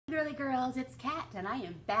Girls, it's Kat, and I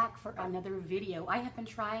am back for another video. I have been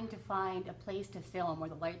trying to find a place to film where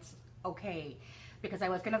the light's okay, because I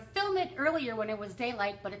was going to film it earlier when it was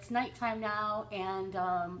daylight, but it's nighttime now, and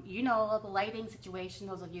you know the lighting situation,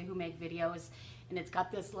 those of you who make videos, and it's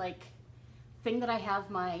got this like thing that I have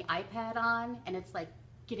my iPad on, and it's like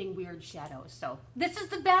getting weird shadows. So this is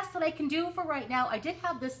the best that I can do for right now. I did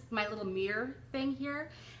have this, my little mirror thing here,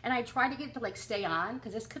 and I tried to get it to like stay on,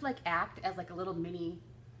 because this could like act as like a little mini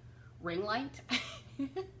ring light.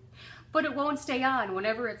 But it won't stay on.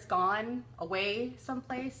 Whenever it's gone away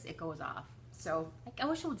someplace, it goes off. So I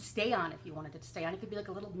wish it would stay on if you wanted it to stay on. It could be like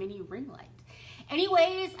a little mini ring light.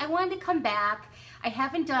 Anyways, I wanted to come back. I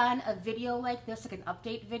haven't done a video like this, like an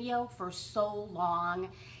update video, for so long.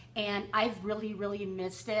 And I've really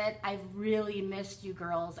missed it. I've really missed you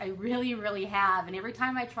girls. I really have. And every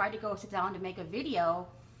time I tried to go sit down to make a video,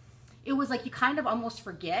 it was like you kind of almost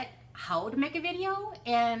forget how to make a video.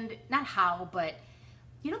 And not how, but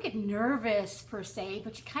you don't get nervous per se,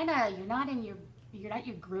 but you kind of, you're not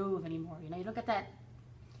your groove anymore. You know, you don't get that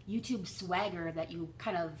YouTube swagger that you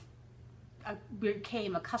kind of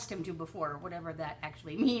became accustomed to before, whatever that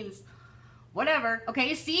actually means. Whatever.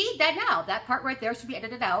 Okay, see that now? That part right there should be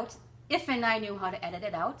edited out. If and I knew how to edit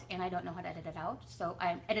it out, and I don't know how to edit it out, so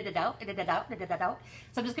I'm edit it out.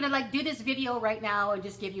 So I'm just gonna like do this video right now and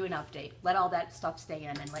just give you an update. Let all that stuff stay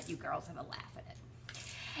in and let you girls have a laugh at it.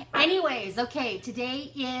 Anyways, okay,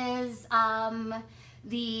 today is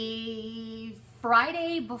the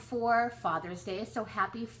Friday before Father's Day, so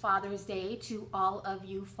happy Father's Day to all of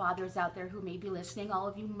you fathers out there who may be listening, all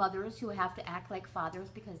of you mothers who have to act like fathers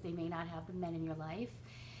because they may not have the men in your life.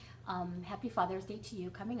 Happy Father's Day to you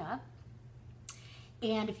coming up.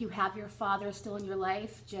 And if you have your father still in your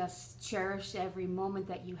life, just cherish every moment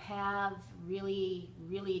that you have, really,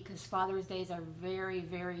 because Father's Days are very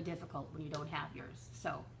difficult when you don't have yours.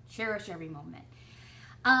 So cherish every moment.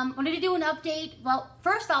 Wanted to do an update. Well,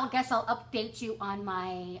 first I'll update you on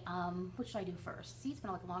my, what should I do first? See, it's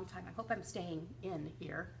been like a long time. I hope I'm staying in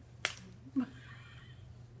here.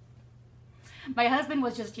 My husband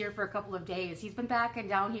was just here for a couple of days. He's been back and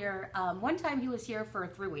down here. One time he was here for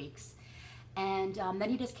 3 weeks. And then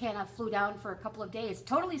he just kind of flew down for a couple of days.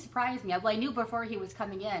 Totally surprised me. Well, I knew before he was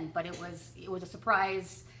coming in, but it was a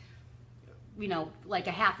surprise, you know, like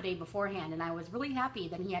a half a day beforehand. And I was really happy.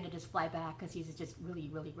 Then he had to just fly back because he's just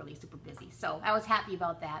really super busy. So I was happy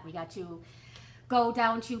about that. We got to go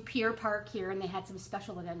down to Pier Park here, and they had some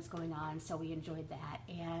special events going on, so we enjoyed that.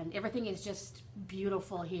 And everything is just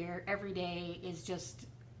beautiful here. Every day is just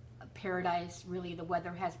a paradise, really. The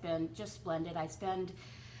weather has been just splendid. I spend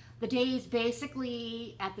the days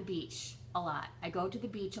basically at the beach a lot. I go to the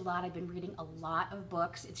beach a lot. I've been reading a lot of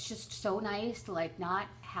books. It's just so nice to like not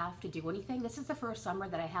have to do anything. This is the first summer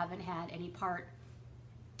that I haven't had any part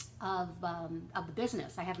of the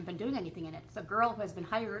business. I haven't been doing anything in it. It's a girl who has been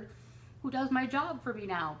hired who does my job for me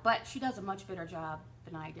now, but she does a much better job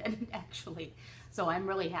than I did, actually. So I'm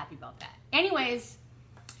really happy about that. Anyways,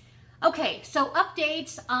 okay, so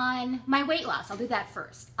updates on my weight loss. I'll do that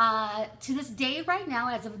first. To this day right now,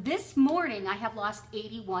 as of this morning, I have lost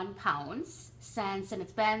 81 pounds since, and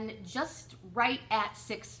it's been just right at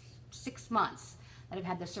six months that I've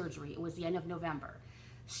had the surgery. It was the end of November.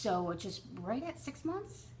 So just right at 6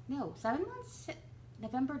 months? No, 7 months?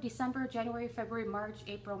 November, December, January, February, March,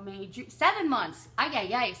 April, May, June, 7 months.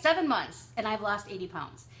 7 months, and I've lost 80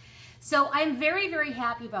 pounds. So I'm very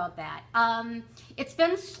happy about that. It's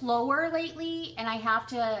been slower lately, and I have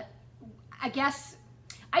to, I guess,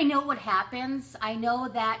 I know what happens. I know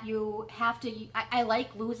that you have to, I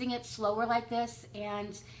like losing it slower like this,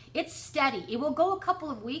 and it's steady. It will go a couple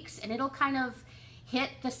of weeks, and it'll kind of hit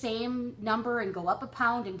the same number and go up a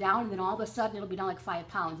pound and down, and then all of a sudden it'll be down like 5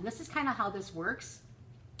 pounds. And this is kind of how this works.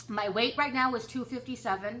 My weight right now is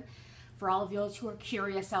 257. For all of those who are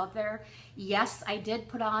curious out there, yes, I did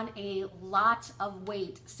put on a lot of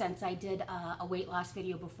weight since I did a weight loss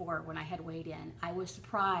video before when I had weighed in. I was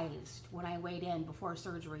surprised when I weighed in before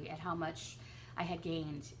surgery at how much I had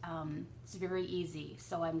gained. It's very easy,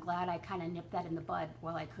 so I'm glad I kind of nipped that in the bud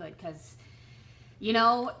while I could, because, you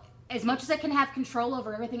know, as much as I can have control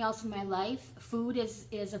over everything else in my life, food is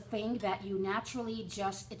a thing that you naturally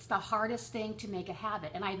just, it's the hardest thing to make a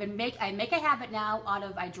habit. And I make a habit now out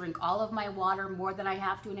of, I drink all of my water more than I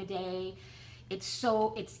have to in a day.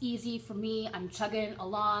 It's easy for me. I'm chugging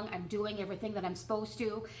along. I'm doing everything that I'm supposed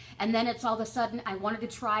to. And then it's all of a sudden, I wanted to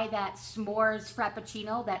try that s'mores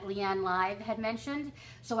frappuccino that Leanne Live had mentioned.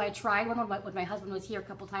 So I tried one when my husband was here a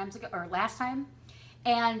couple times ago, or last time.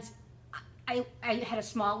 And I had a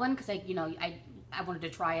small one because I wanted to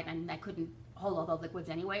try it, and I couldn't hold all the liquids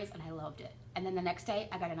anyways, and I loved it. And then the next day,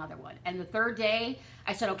 I got another one. And the third day,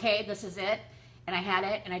 I said, okay, this is it. And I had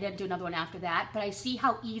it, and I didn't do another one after that. But I see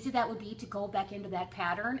how easy that would be to go back into that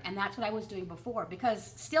pattern, and that's what I was doing before,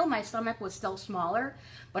 because still my stomach was still smaller,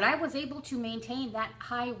 but I was able to maintain that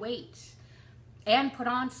high weight and put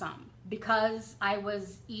on some because I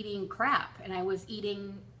was eating crap, and I was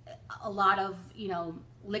eating a lot of, you know,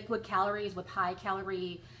 liquid calories with high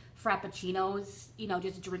calorie frappuccinos, you know,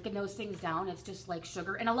 just drinking those things down. It's just like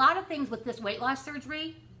sugar. And a lot of things with this weight loss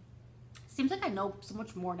surgery, seems like I know so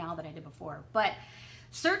much more now than I did before, but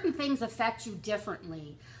certain things affect you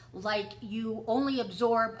differently. Like you only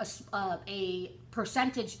absorb a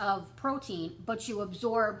percentage of protein, but you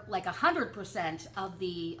absorb like 100% of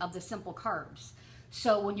the simple carbs.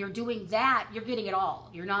 So when you're doing that, you're getting it all.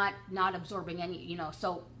 You're not absorbing any, you know.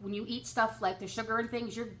 So when you eat stuff like the sugar and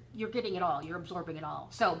things, you're getting it all. You're absorbing it all.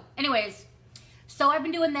 So anyways, so I've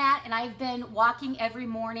been doing that, and I've been walking every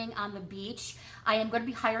morning on the beach. I am going to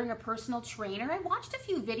be hiring a personal trainer. I watched a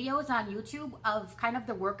few videos on YouTube of kind of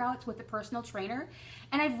the workouts with the personal trainer,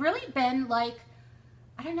 and I've really been like,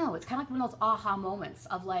 I don't know, it's kind of like one of those aha moments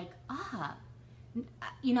of like,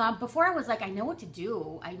 you know, before I was like, I know what to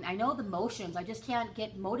do. I know the motions. I just can't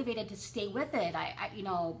get motivated to stay with it. You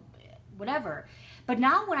know, whatever. But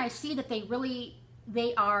now when I see that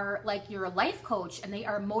they are like your life coach, and they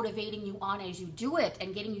are motivating you on as you do it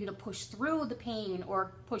and getting you to push through the pain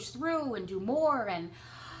or push through and do more. And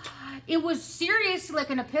it was seriously like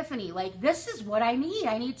an epiphany. Like, this is what I need.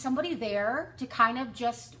 I need somebody there to kind of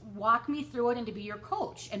just walk me through it and to be your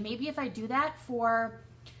coach. And maybe if I do that for,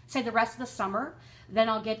 say, the rest of the summer, then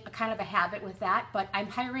I'll get a kind of a habit with that. But I'm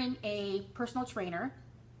hiring a personal trainer,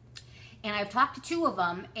 and I've talked to 2 of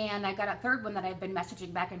them, and I got a third one that I've been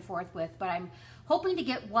messaging back and forth with, but I'm hoping to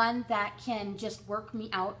get one that can just work me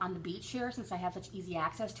out on the beach here, since I have such easy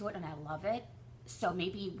access to it and I love it. So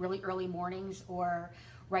maybe really early mornings or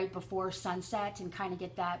right before sunset, and kind of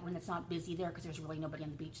get that when it's not busy there, because there's really nobody on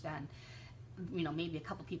the beach then. You know, maybe a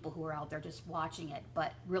couple people who are out there just watching it,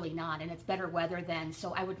 but really not. And it's better weather then,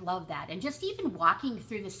 so I would love that. And just even walking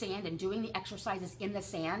through the sand and doing the exercises in the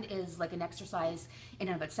sand is like an exercise in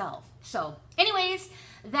and of itself. So anyways,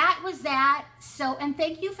 that was that. So, and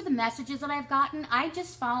thank you for the messages that I've gotten. I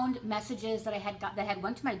just found messages that I had got that had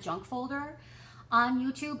went to my junk folder on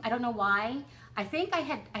YouTube. I don't know why. I think I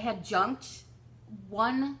had junked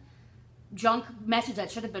one junk message that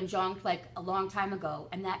should have been junked like a long time ago,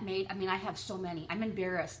 and that made, I mean, I have so many. I'm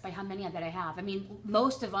embarrassed by how many that I have. I mean,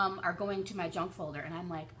 most of them are going to my junk folder, and I'm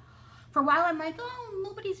like, for a while I'm like, oh,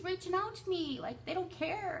 nobody's reaching out to me, like they don't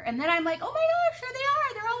care. And then I'm like, oh my gosh, there they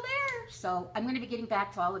are, they're all there. So I'm going to be getting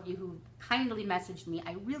back to all of you who kindly messaged me.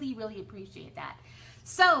 I really, really appreciate that.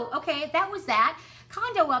 So, okay, that was that.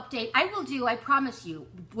 Condo update. I promise you,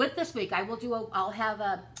 with this week, I'll have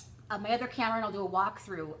my other camera, and I'll do a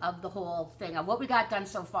walkthrough of the whole thing, of what we got done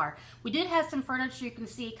so far. We did have some furniture. You can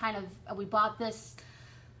see kind of, we bought this,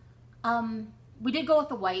 we did go with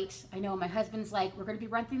the white. I know my husband's like, we're going to be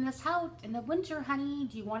renting this out in the winter, honey.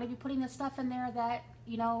 Do you want to be putting this stuff in there that,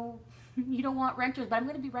 you know, you don't want renters? But I'm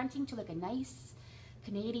going to be renting to like a nice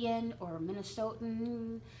Canadian or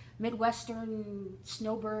Minnesotan, Midwestern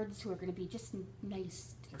snowbirds who are going to be just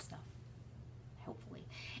nice to the stuff. Hopefully.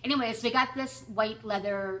 Anyways, we got this white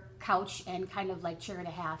leather couch and kind of like chair and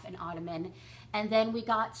a half, and ottoman. And then we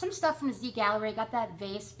got some stuff from Z Gallery. Got that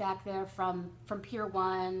vase back there from Pier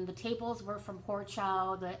 1. The tables were from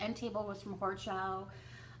Horchow. The end table was from Horchow.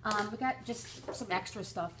 We got just some extra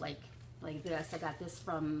stuff like this. I got this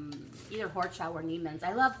from either Horchow or Neiman's.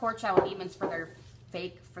 I love Horchow and Neiman's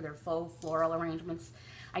for their faux floral arrangements.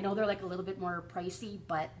 I know they're like a little bit more pricey,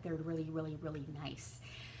 but they're really, really, really nice.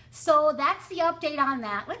 So that's the update on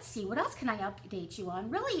that. Let's see, what else can I update you on?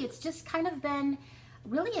 Really, it's just kind of been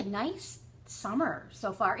really a nice summer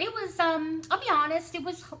so far. It was, I'll be honest, it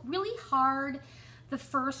was really hard the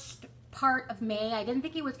first part of May. I didn't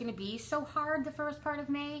think it was going to be so hard the first part of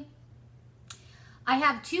May. I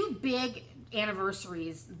have 2 big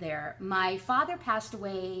anniversaries there. My father passed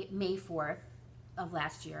away May 4th of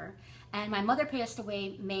last year, and my mother passed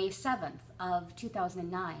away May 7th of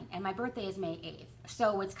 2009, and my birthday is May 8th.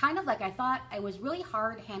 So it's kind of like, I thought it was really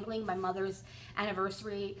hard handling my mother's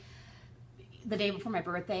anniversary the day before my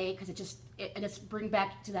birthday, because it just bring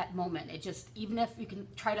back to that moment. It just, even if you can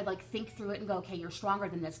try to like think through it and go, okay, you're stronger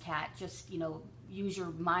than this, Kat, just, you know, use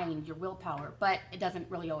your mind, your willpower, but it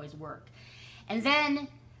doesn't really always work. And then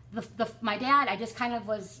my dad, I just kind of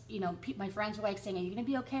was, you know, my friends were like saying, are you going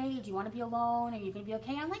to be okay? Do you want to be alone? Are you going to be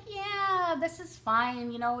okay? I'm like, yeah, this is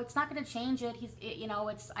fine. You know, it's not going to change it. You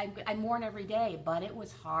know, I mourn every day, but it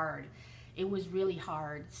was hard. It was really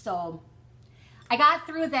hard. So I got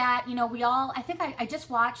through that. You know, I think I just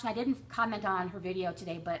watched, and I didn't comment on her video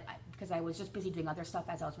today, but because I was just busy doing other stuff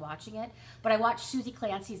as I was watching it. But I watched Susie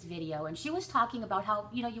Clancy's video, and she was talking about how,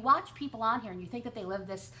 you know, you watch people on here and you think that they live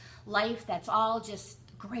this life that's all just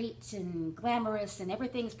great and glamorous and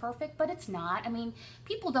everything's perfect, but it's not. I mean,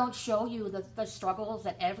 people don't show you the struggles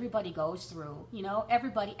that everybody goes through. You know,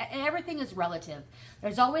 everything is relative.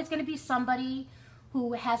 There's always going to be somebody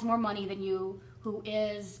who has more money than you, who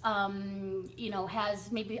is, you know,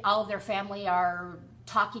 has maybe all of their family are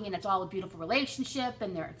talking and it's all a beautiful relationship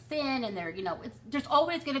and they're thin and they're, you know, there's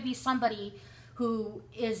always going to be somebody who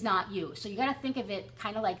is not you. So you got to think of it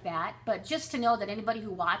kind of like that. But just to know that anybody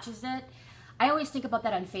who watches it, I always think about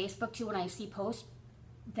that on Facebook too when I see posts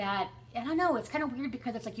that, I don't know, it's kind of weird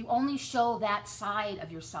because it's like you only show that side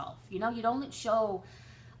of yourself. You know, you don't show,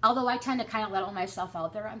 although I tend to kind of let all myself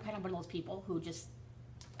out there. I'm kind of one of those people who just,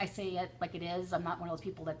 I say it like it is. I'm not one of those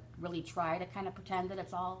people that really try to kind of pretend that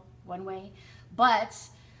it's all one way. But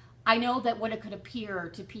I know that what it could appear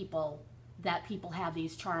to people, that people have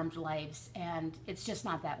these charmed lives, and it's just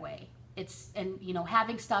not that way. And you know,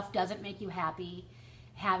 having stuff doesn't make you happy.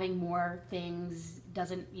 Having more things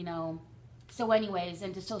doesn't, you know. So anyways,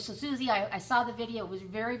 and so Susie, I saw the video. It was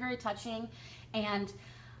very, very touching. And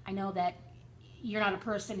I know that you're not a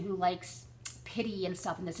person who likes pity and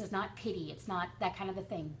stuff, and this is not pity. It's not that kind of a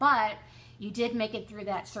thing. But you did make it through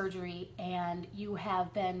that surgery, and you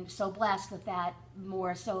have been so blessed with that,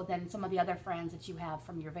 more so than some of the other friends that you have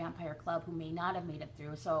from your vampire club who may not have made it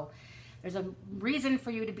through. So there's a reason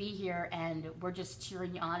for you to be here, and we're just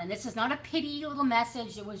cheering you on. And this is not a pity little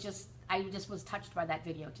message. It was just, I just was touched by that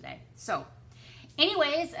video today. So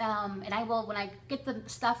anyways, and I will, when I get the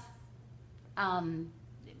stuff,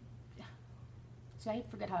 so I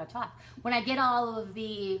forget how to talk. When I get all of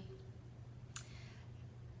the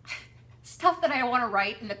stuff that I want to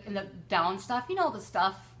write in the down stuff, you know, the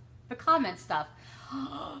stuff, the comment stuff,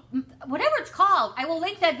 whatever it's called, I will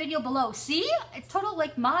link that video below. See, it's total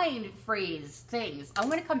like mind freeze things. I'm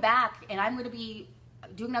going to come back and I'm going to be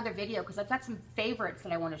doing another video because I've got some favorites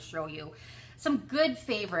that I want to show you. Some good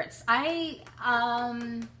favorites.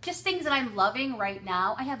 Just things that I'm loving right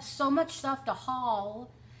now. I have so much stuff to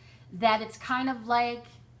haul that it's kind of like,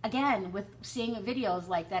 again, with seeing videos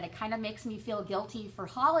like that, it kind of makes me feel guilty for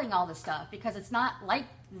hauling all the stuff because it's not like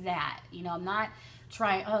that. You know, I'm not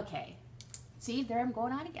trying, okay. See, there I'm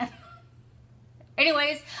going on again.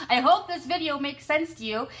 Anyways, I hope this video makes sense to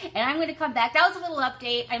you, and I'm going to come back. That was a little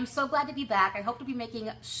update. I'm so glad to be back. I hope to be making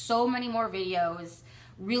so many more videos.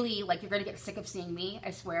 Really, like, you're going to get sick of seeing me,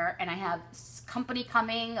 I swear. And I have company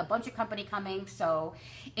coming, a bunch of company coming. So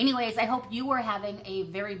anyways, I hope you are having a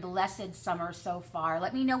very blessed summer so far.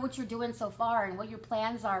 Let me know what you're doing so far and what your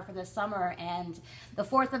plans are for this summer and the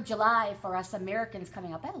 4th of July for us Americans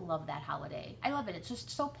coming up. I love that holiday. I love it. It's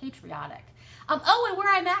just so patriotic. Oh, and where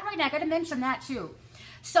I'm at right now, I got to mention that too.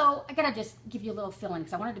 So I got to just give you a little feeling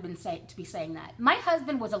because I wanted to be saying that. My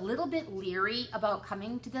husband was a little bit leery about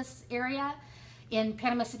coming to this area in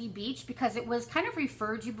Panama City Beach because it was kind of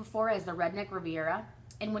referred to before as the Redneck Riviera.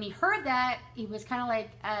 And when he heard that, he was kind of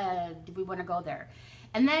like, do we want to go there?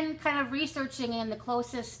 And then kind of researching, and the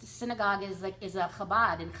closest synagogue is a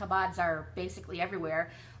Chabad, and Chabads are basically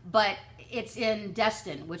everywhere, but it's in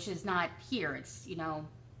Destin, which is not here. It's, you know,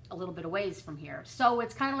 a little bit a ways from here. So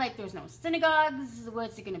it's kind of like there's no synagogues.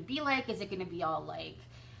 What's it going to be like? Is it going to be all like,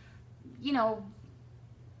 you know,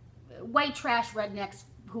 white trash rednecks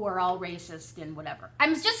who are all racist and whatever?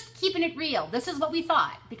 I'm just keeping it real. This is what we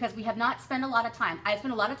thought because we have not spent a lot of time. I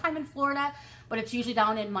spent a lot of time in Florida, but it's usually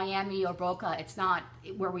down in Miami or Boca. It's not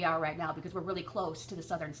where we are right now because we're really close to the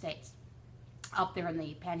southern states up there in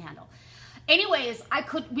the Panhandle. Anyways,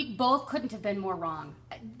 we both couldn't have been more wrong.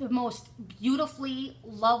 The most beautifully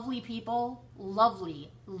lovely people, lovely,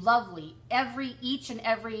 each and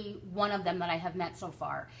every one of them that I have met so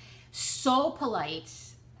far. So polite.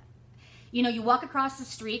 You know, you walk across the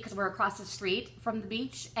street, because we're across the street from the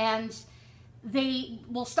beach, and they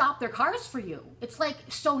will stop their cars for you. It's like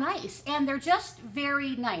so nice, and they're just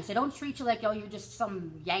very nice. They don't treat you like, oh, you're just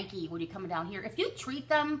some Yankee when you're coming down here. If you treat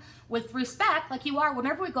them with respect, like you are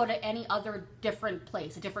whenever we go to any other different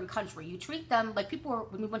place, a different country, you treat them like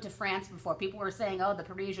when we went to France before, people were saying, oh, the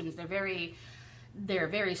Parisians, they're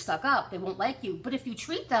very stuck up. They won't like you. But if you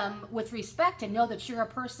treat them with respect and know that you're a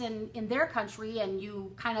person in their country and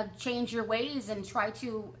you kind of change your ways and try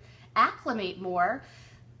to acclimate more,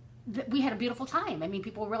 we had a beautiful time. I mean,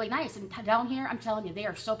 people were really nice. And down here, I'm telling you, they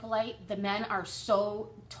are so polite. The men are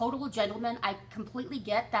so total gentlemen. I completely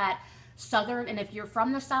get that Southern, and if you're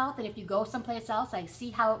from the South and if you go someplace else, I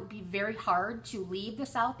see how it would be very hard to leave the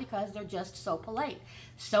South because they're just so polite.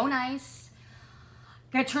 So nice.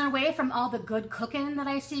 Gotta turn away from all the good cooking that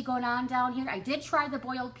I see going on down here. I did try the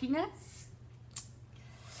boiled peanuts.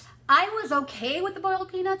 I was okay with the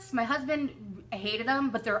boiled peanuts. My husband hated them,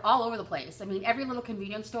 but they're all over the place. I mean, every little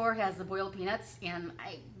convenience store has the boiled peanuts, and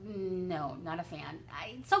no, not a fan.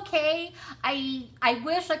 It's okay. I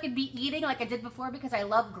wish I could be eating like I did before because I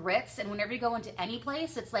love grits, and whenever you go into any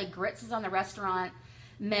place, it's like grits is on the restaurant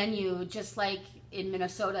menu, just like in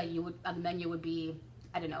Minnesota, on the menu would be,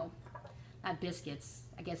 I don't know, not biscuits,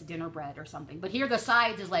 I guess dinner bread or something. But here the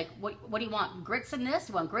sides is like, what do you want? Grits in this?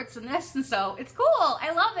 You want grits in this? And so it's cool.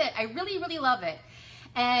 I love it. I really, really love it.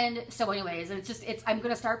 And so anyways, I'm going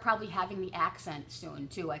to start probably having the accent soon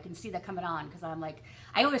too. I can see that coming on because I'm like,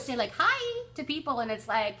 I always say like, hi to people. And it's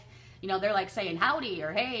like, you know, they're like saying howdy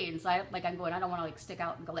or hey. And so I don't want to like stick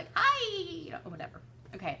out and go like, hi, you know, or whatever.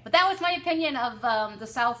 Okay. But that was my opinion of the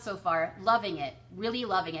South so far. Loving it. Really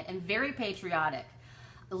loving it. And very patriotic.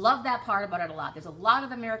 I love that part about it a lot. There's a lot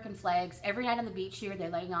of American flags. Every night on the beach here, they're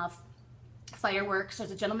letting off fireworks.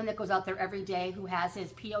 There's a gentleman that goes out there every day who has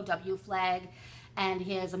his POW flag and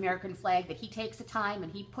his American flag that he takes the time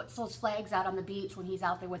and he puts those flags out on the beach when he's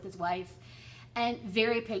out there with his wife. And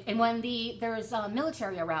when there's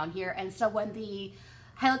military around here, and so when the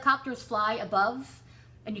helicopters fly above,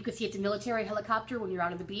 and you can see it's a military helicopter when you're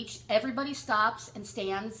out on the beach, everybody stops and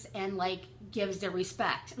stands and like gives their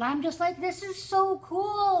respect. And I'm just like, this is so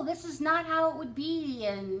cool. This is not how it would be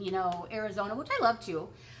in, you know, Arizona, which I love too.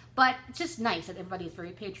 But it's just nice that everybody is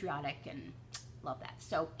very patriotic and love that.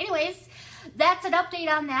 So anyways, that's an update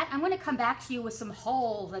on that. I'm going to come back to you with some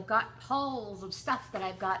hauls. I've got hauls of stuff that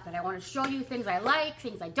I've got that I want to show you. Things I like,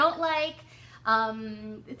 things I don't like.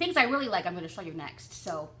 Things I really like I'm going to show you next.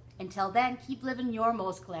 So until then, keep living your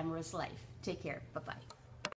most glamorous life. Take care. Bye-bye.